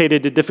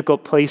relocated to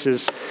difficult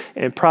places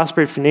and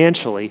prospered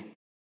financially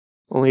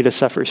only to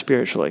suffer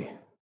spiritually?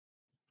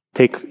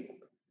 Take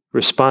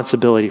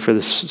responsibility for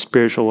the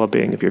spiritual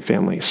well-being of your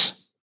families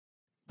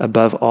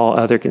above all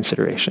other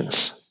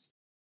considerations.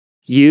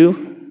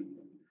 You,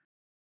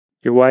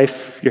 your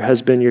wife, your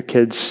husband, your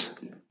kids,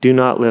 do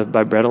not live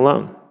by bread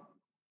alone.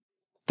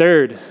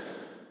 Third,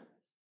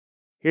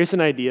 here's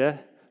an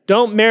idea.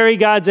 Don't marry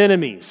God's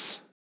enemies.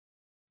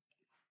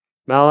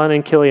 Mahlon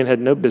and Chilion had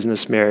no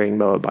business marrying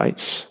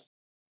Moabites.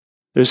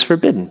 It was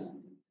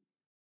forbidden.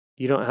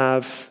 You don't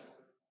have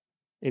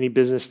any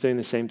business doing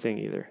the same thing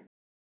either.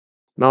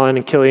 Mahlon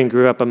and Chilion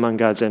grew up among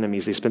God's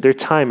enemies. They spent their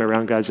time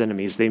around God's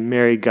enemies. They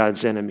married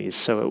God's enemies,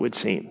 so it would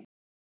seem.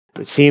 It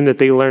would seem that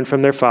they learned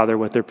from their father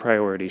what their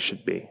priorities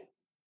should be.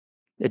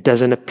 It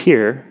doesn't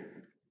appear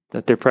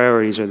that their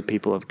priorities are the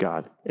people of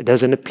God. It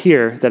doesn't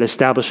appear that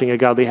establishing a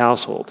godly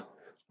household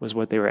was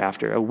what they were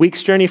after. A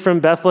week's journey from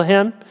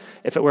Bethlehem,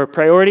 if it were a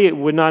priority, it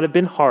would not have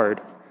been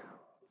hard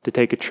to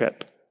take a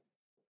trip.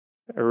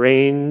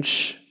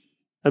 Arrange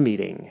a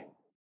meeting.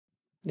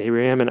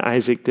 Abraham and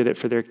Isaac did it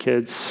for their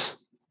kids.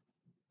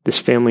 This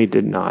family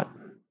did not.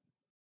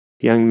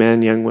 Young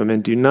men, young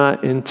women, do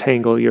not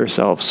entangle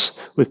yourselves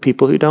with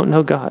people who don't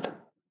know God.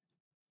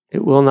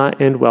 It will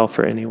not end well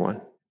for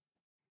anyone.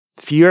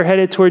 If you are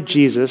headed toward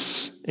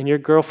Jesus and your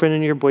girlfriend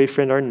and your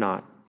boyfriend are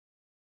not,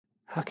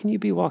 how can you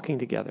be walking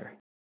together?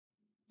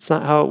 It's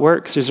not how it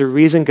works. There's a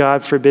reason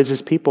God forbids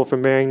his people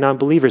from marrying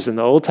non-believers in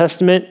the Old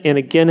Testament and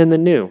again in the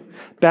New.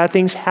 Bad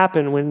things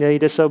happen when they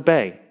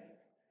disobey.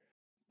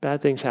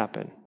 Bad things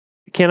happen.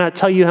 I cannot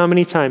tell you how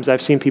many times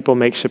I've seen people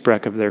make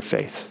shipwreck of their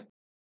faith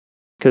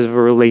because of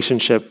a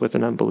relationship with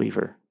an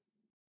unbeliever.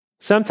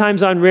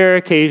 Sometimes on rare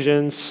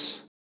occasions,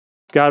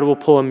 God will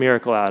pull a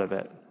miracle out of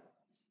it.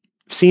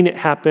 I've seen it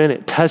happen.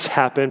 It does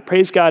happen.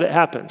 Praise God, it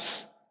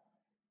happens.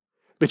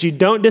 But you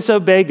don't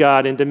disobey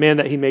God and demand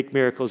that he make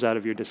miracles out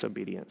of your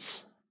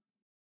disobedience.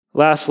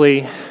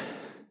 Lastly,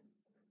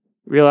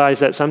 realize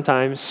that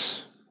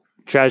sometimes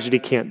tragedy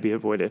can't be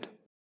avoided.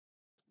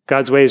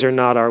 God's ways are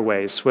not our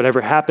ways.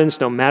 Whatever happens,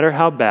 no matter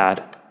how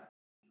bad,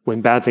 when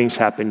bad things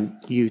happen,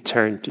 you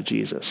turn to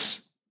Jesus.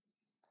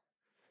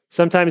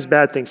 Sometimes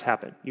bad things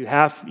happen.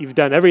 You've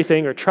done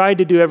everything or tried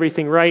to do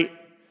everything right.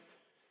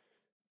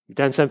 You've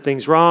done some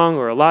things wrong,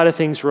 or a lot of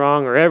things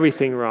wrong, or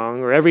everything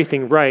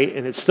right,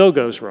 and it still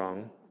goes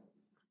wrong.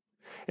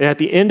 And at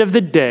the end of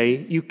the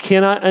day, you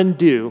cannot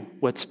undo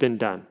what's been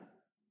done.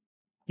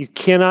 You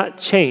cannot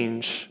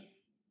change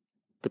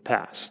the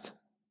past.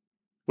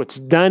 What's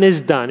done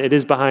is done. It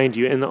is behind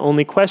you. And the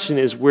only question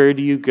is, where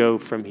do you go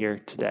from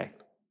here today?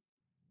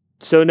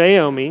 So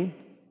Naomi,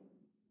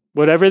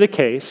 whatever the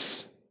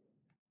case,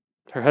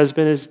 her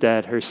husband is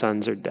dead, her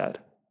sons are dead.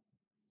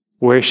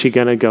 Where is she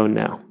going to go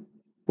now?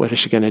 What is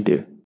she going to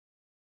do?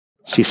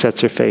 She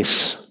sets her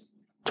face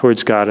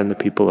towards God and the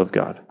people of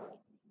God.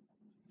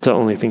 It's the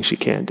only thing she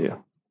can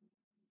do.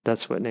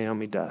 That's what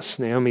Naomi does.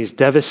 Naomi's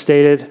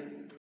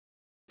devastated.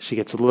 She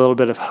gets a little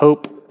bit of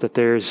hope that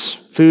there's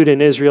food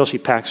in Israel. She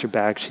packs her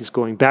bag. She's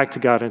going back to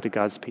God and to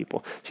God's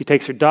people. She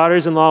takes her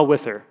daughters-in-law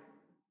with her.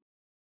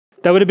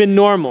 That would have been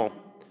normal.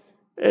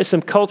 There's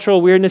some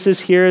cultural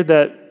weirdnesses here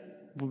that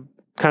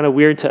kind of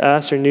weird to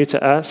us or new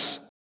to us.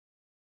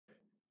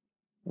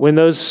 When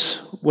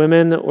those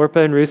women,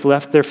 Orpah and Ruth,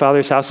 left their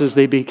father's houses,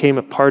 they became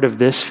a part of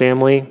this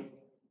family.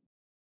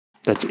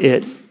 That's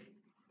it.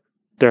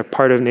 They're a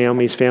part of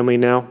Naomi's family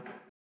now.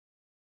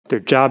 Their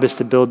job is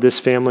to build this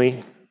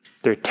family.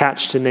 They're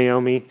attached to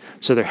Naomi,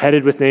 so they're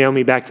headed with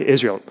Naomi back to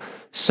Israel.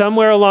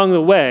 Somewhere along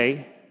the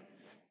way,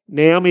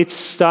 Naomi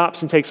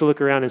stops and takes a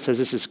look around and says,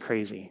 "This is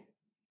crazy.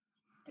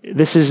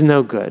 This is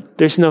no good.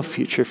 There's no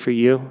future for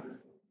you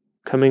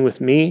coming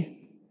with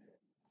me.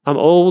 I'm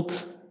old.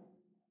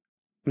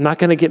 I'm not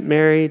going to get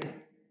married.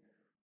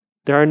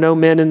 There are no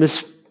men in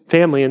this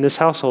family, in this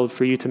household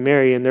for you to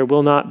marry, and there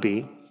will not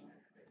be.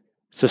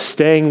 So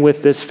staying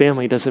with this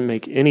family doesn't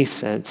make any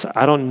sense.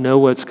 I don't know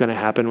what's going to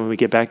happen when we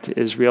get back to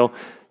Israel.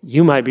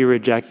 You might be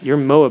rejected. You're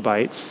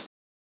Moabites.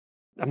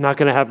 I'm not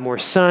going to have more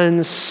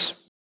sons.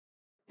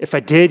 If I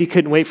did, you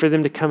couldn't wait for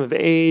them to come of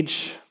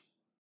age.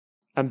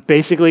 I'm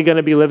basically going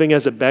to be living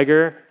as a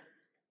beggar.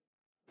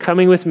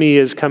 Coming with me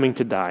is coming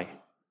to die.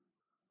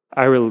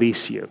 I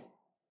release you.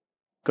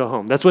 Go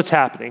home." That's what's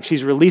happening.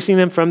 She's releasing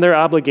them from their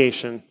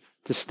obligation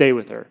to stay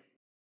with her.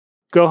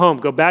 Go home.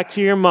 Go back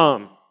to your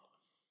mom.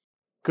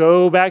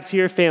 Go back to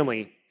your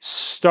family.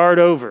 Start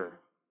over.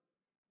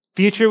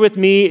 Future with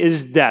me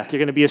is death. You're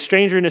going to be a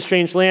stranger in a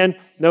strange land,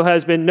 no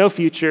husband, no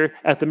future,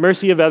 at the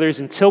mercy of others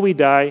until we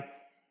die,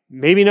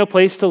 maybe no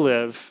place to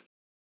live.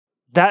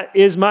 That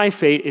is my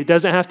fate. It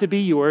doesn't have to be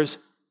yours.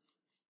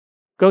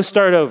 Go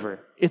start over.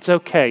 It's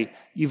okay.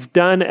 You've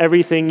done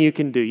everything you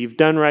can do. You've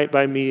done right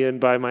by me and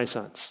by my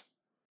sons.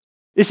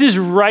 This is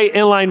right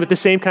in line with the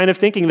same kind of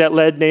thinking that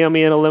led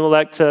Naomi and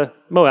Elimelech to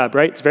Moab,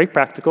 right? It's very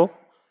practical.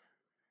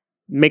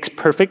 Makes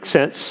perfect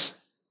sense.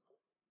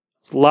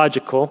 It's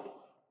logical.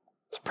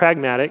 It's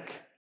pragmatic.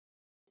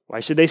 Why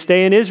should they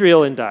stay in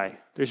Israel and die?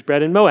 There's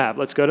bread in Moab.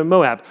 Let's go to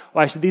Moab.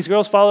 Why should these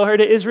girls follow her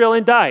to Israel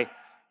and die?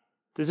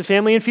 There's a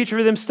family and future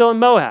for them still in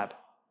Moab.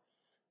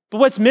 But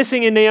what's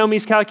missing in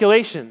Naomi's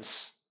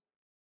calculations?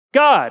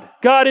 God.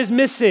 God is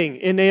missing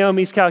in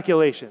Naomi's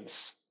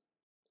calculations.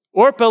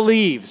 Orpah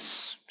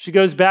leaves. She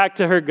goes back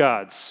to her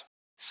gods.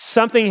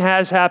 Something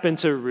has happened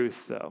to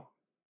Ruth, though.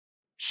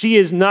 She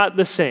is not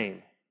the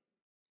same.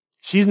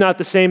 She's not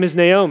the same as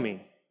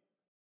Naomi.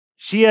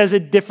 She has a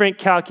different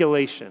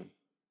calculation.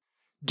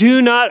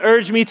 Do not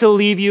urge me to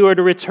leave you or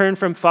to return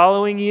from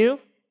following you.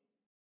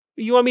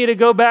 You want me to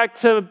go back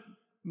to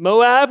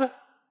Moab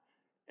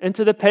and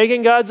to the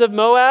pagan gods of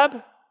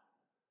Moab?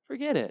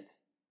 Forget it.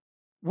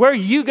 Where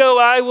you go,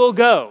 I will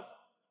go.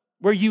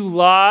 Where you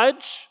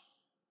lodge.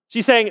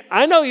 She's saying,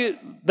 I know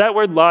that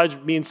word lodge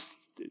means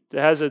It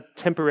has a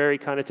temporary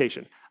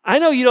connotation. I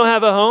know you don't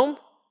have a home.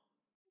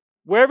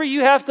 Wherever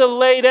you have to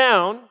lay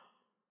down,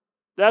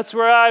 that's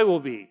where I will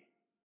be.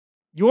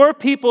 Your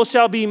people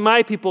shall be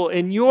my people,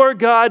 and your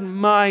God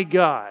my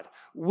God.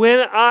 When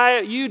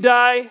you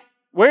die,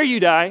 where you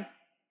die,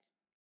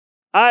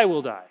 I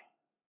will die.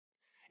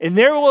 And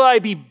there will I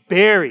be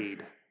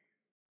buried.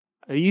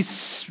 You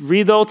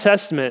read the Old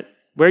Testament,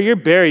 where you're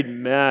buried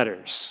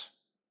matters.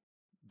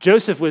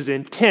 Joseph was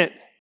intent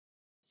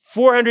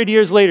 400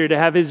 years later to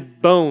have his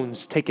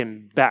bones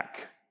taken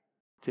back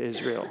to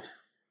Israel.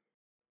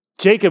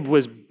 Jacob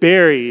was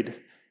buried.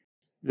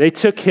 They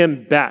took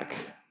him back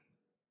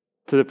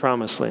to the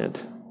promised land,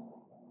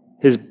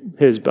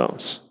 his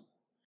bones.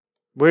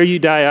 Where you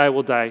die, I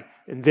will die,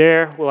 and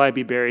there will I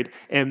be buried.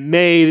 And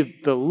may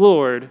the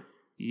Lord,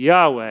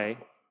 Yahweh,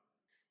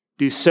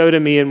 do so to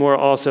me and more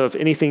also, if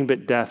anything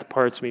but death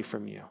parts me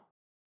from you.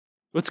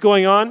 What's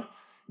going on?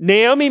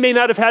 Naomi may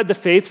not have had the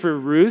faith for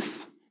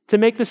Ruth to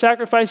make the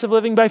sacrifice of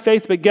living by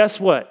faith, but guess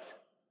what?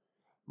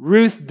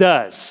 Ruth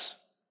does.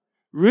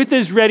 Ruth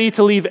is ready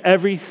to leave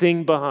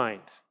everything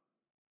behind.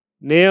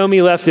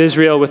 Naomi left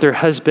Israel with her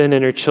husband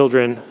and her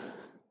children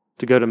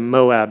to go to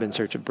Moab in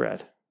search of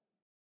bread.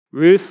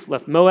 Ruth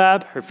left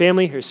Moab, her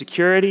family, her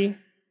security,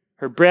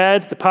 her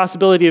bread, the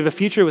possibility of a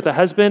future with a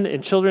husband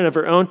and children of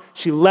her own.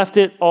 She left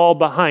it all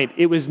behind.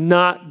 It was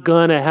not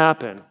going to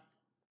happen.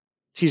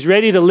 She's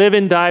ready to live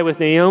and die with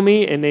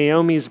Naomi and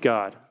Naomi's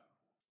God.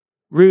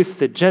 Ruth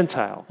the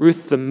Gentile,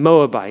 Ruth the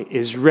Moabite,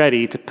 is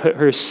ready to put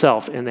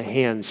herself in the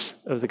hands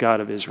of the God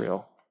of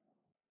Israel.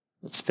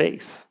 It's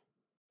faith.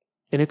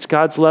 And it's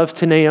God's love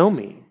to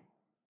Naomi.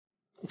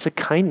 It's a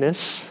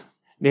kindness.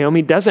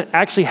 Naomi doesn't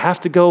actually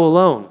have to go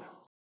alone.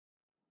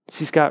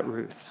 She's got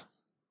Ruth.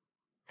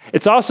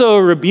 It's also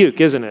a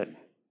rebuke, isn't it?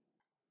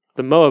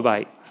 The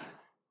Moabite,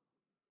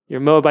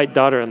 your Moabite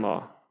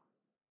daughter-in-law.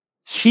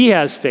 She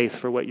has faith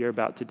for what you're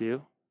about to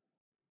do.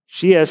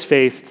 She has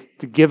faith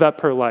to give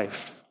up her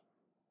life,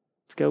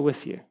 to go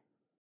with you,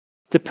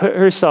 to put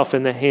herself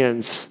in the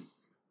hands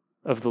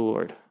of the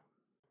Lord.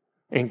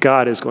 And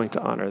God is going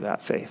to honor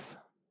that faith.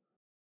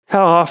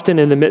 How often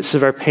in the midst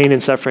of our pain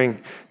and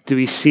suffering do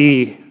we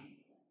see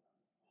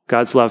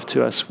God's love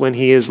to us when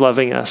he is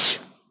loving us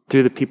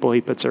through the people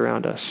he puts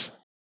around us?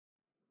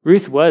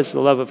 Ruth was the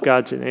love of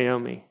God to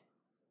Naomi.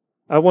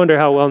 I wonder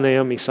how well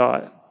Naomi saw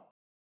it.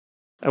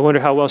 I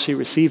wonder how well she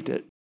received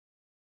it.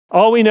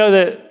 All we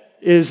know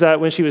is that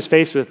when she was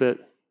faced with it,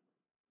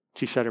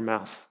 she shut her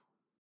mouth.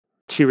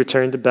 She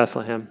returned to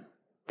Bethlehem.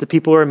 The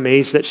people were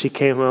amazed that she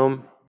came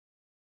home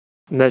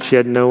and that she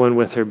had no one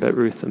with her but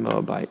Ruth the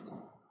Moabite.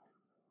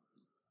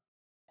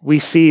 We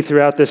see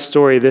throughout this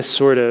story this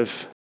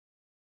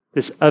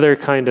other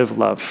kind of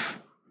love,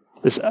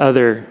 this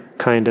other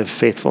kind of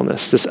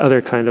faithfulness, this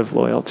other kind of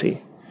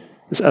loyalty,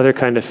 this other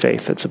kind of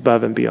faith that's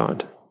above and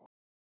beyond.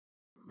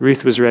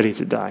 Ruth was ready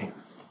to die,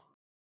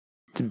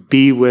 to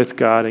be with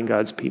God and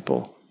God's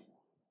people.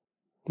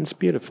 It's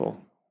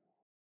beautiful.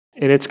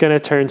 And it's going to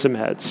turn some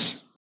heads.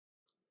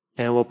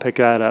 And we'll pick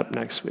that up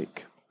next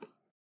week.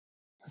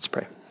 Let's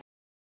pray.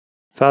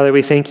 Father,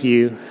 we thank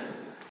you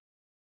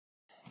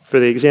for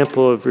the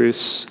example of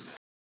Ruth's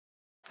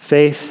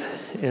faith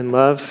and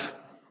love.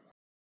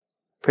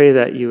 Pray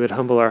that you would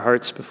humble our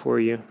hearts before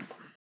you,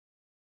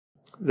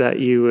 that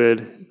you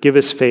would give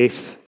us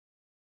faith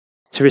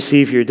to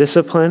receive your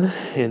discipline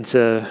and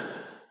to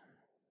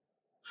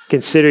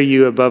consider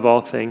you above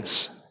all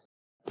things,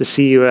 to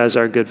see you as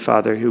our good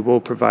Father who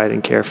will provide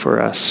and care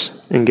for us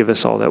and give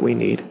us all that we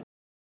need.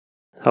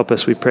 Help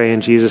us, we pray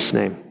in Jesus'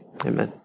 name. Amen.